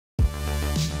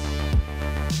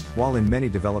While in many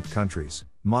developed countries,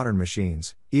 modern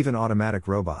machines, even automatic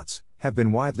robots, have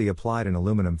been widely applied in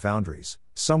aluminum foundries,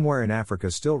 somewhere in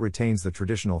Africa still retains the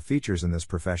traditional features in this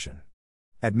profession.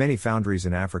 At many foundries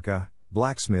in Africa,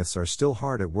 blacksmiths are still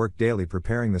hard at work daily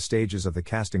preparing the stages of the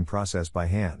casting process by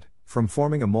hand, from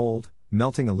forming a mold,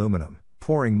 melting aluminum,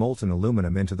 pouring molten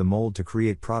aluminum into the mold to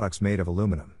create products made of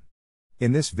aluminum.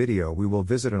 In this video we will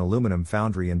visit an aluminum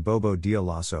foundry in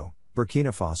Bobo-Dioulasso,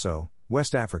 Burkina Faso,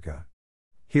 West Africa.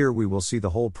 Here we will see the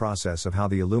whole process of how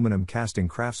the aluminum casting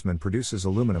craftsman produces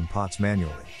aluminum pots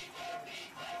manually.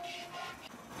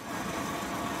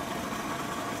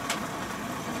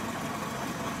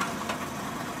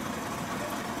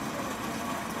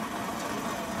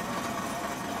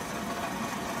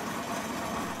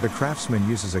 The craftsman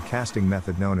uses a casting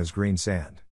method known as green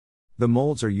sand. The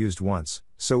molds are used once,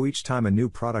 so each time a new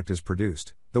product is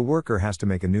produced, the worker has to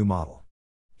make a new model.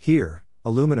 Here,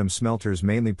 aluminum smelters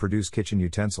mainly produce kitchen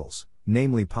utensils,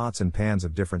 namely pots and pans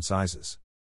of different sizes.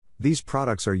 These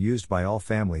products are used by all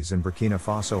families in Burkina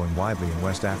Faso and widely in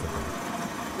West Africa.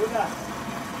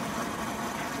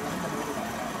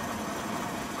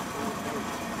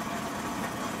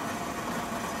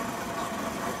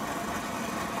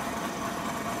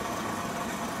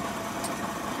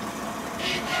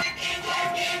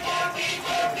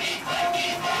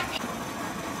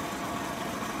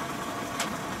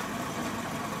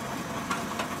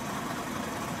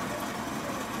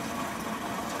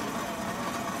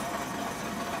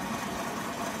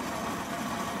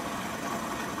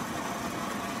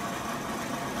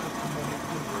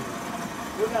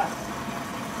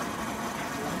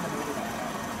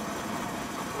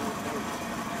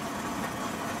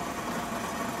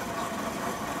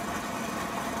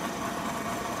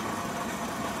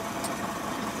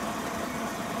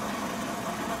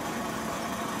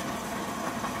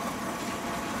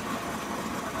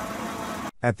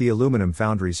 At the aluminum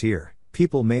foundries here,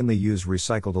 people mainly use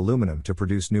recycled aluminum to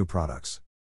produce new products.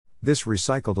 This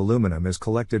recycled aluminum is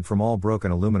collected from all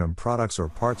broken aluminum products or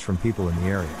parts from people in the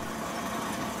area.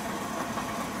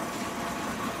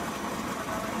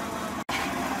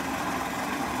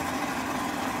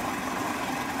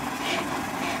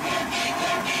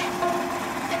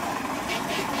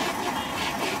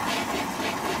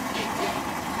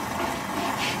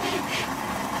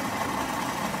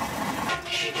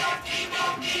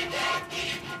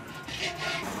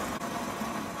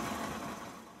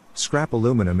 Scrap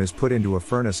aluminum is put into a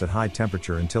furnace at high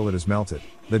temperature until it is melted.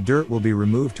 The dirt will be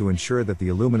removed to ensure that the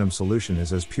aluminum solution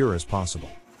is as pure as possible.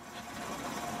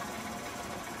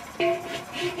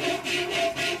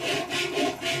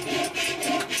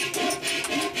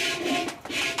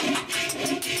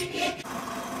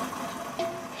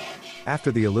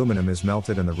 After the aluminum is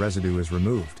melted and the residue is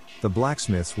removed, the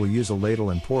blacksmiths will use a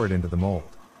ladle and pour it into the mold.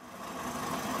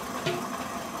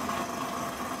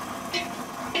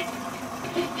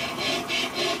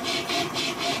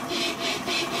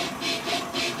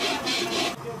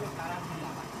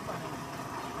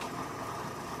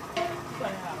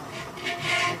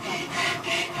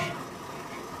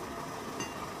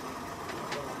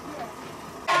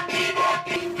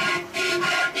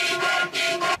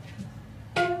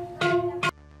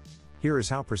 Here is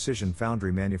how Precision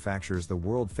Foundry manufactures the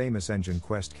world-famous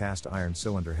EngineQuest Cast Iron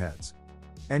cylinder heads.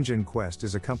 EngineQuest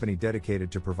is a company dedicated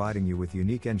to providing you with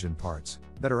unique engine parts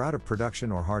that are out of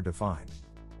production or hard to find.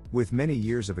 With many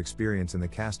years of experience in the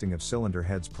casting of cylinder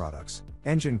heads products,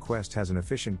 EngineQuest has an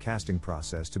efficient casting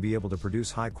process to be able to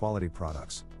produce high-quality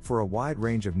products for a wide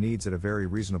range of needs at a very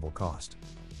reasonable cost.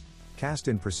 Cast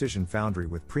in Precision Foundry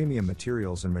with premium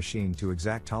materials and machined to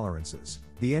exact tolerances,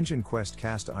 the EngineQuest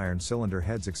cast iron cylinder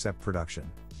heads accept production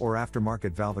or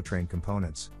aftermarket valvetrain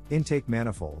components, intake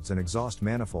manifolds and exhaust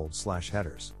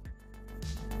manifolds/headers.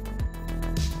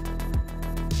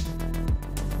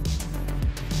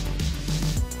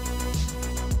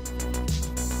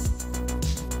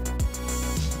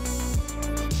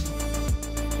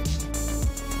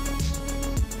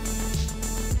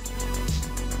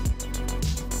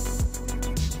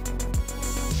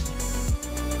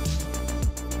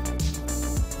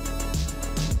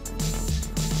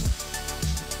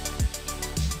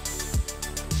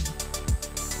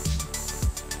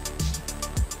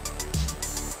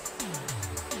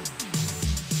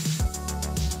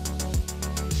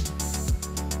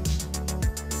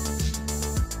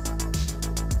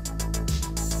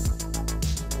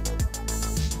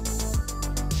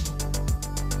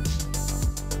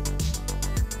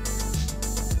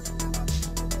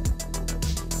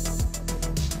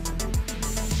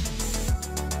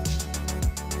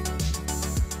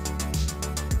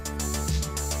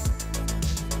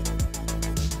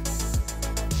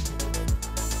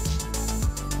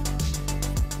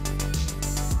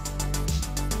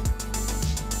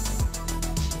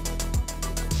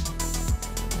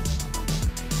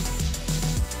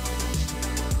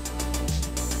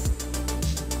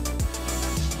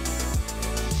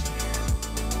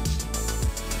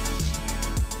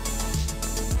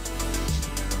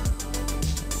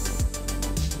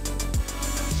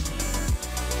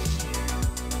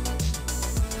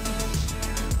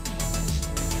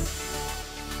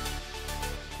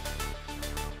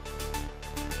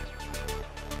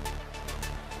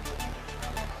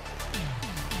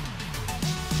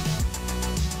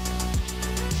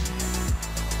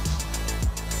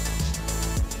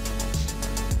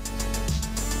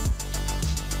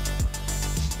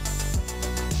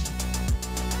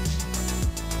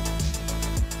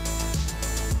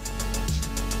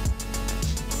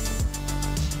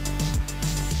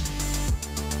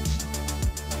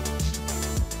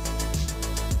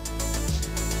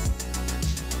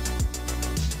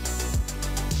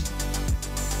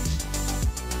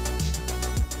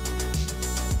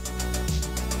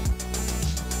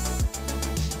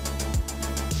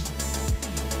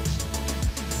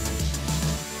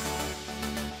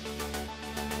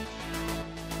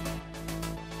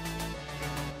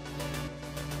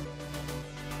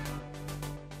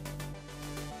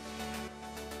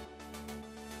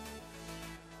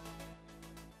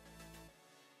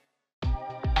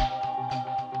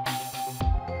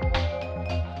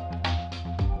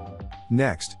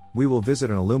 Next, we will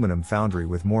visit an aluminum foundry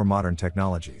with more modern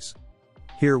technologies.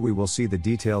 Here we will see the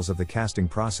details of the casting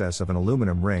process of an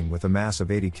aluminum ring with a mass of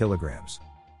 80 kilograms.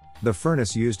 The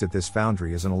furnace used at this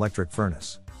foundry is an electric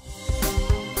furnace.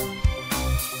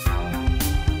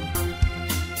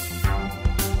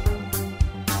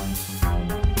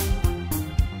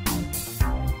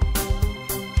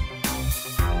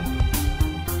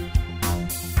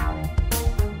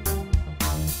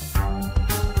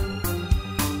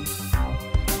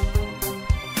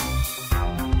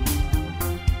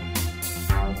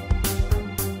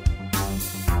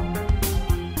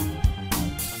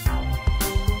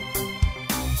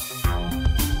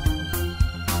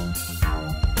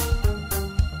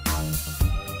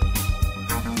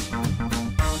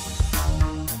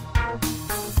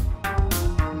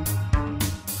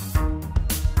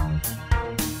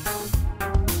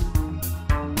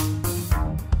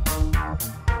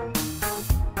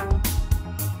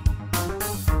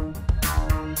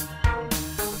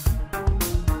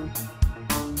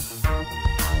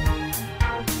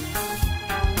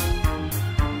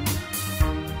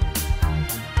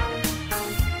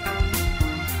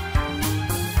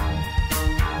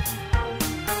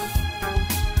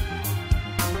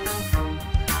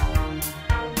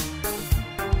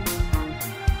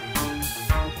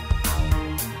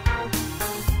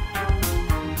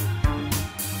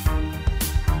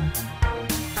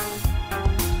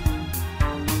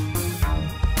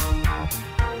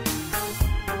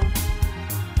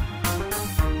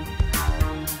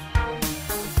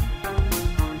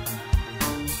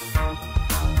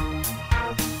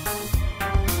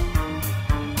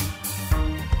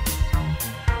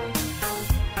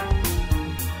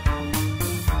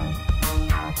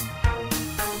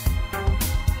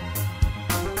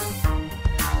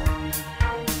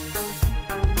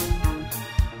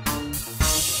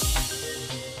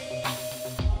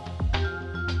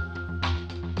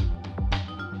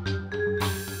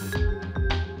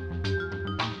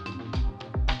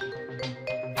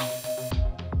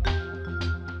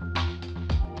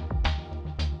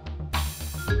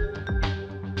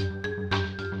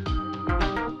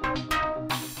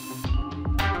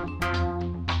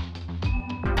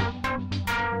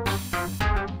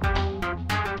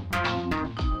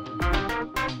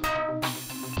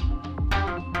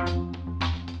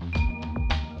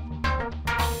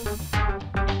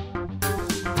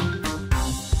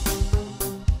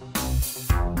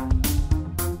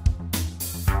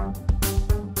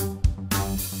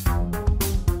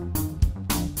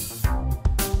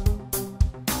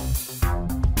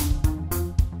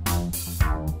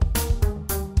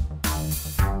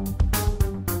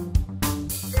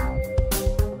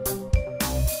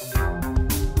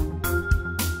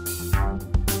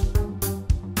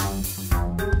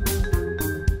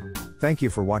 Thank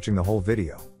you for watching the whole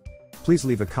video. Please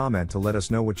leave a comment to let us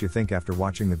know what you think after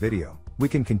watching the video. We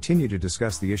can continue to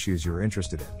discuss the issues you're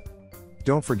interested in.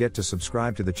 Don't forget to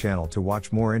subscribe to the channel to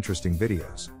watch more interesting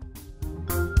videos.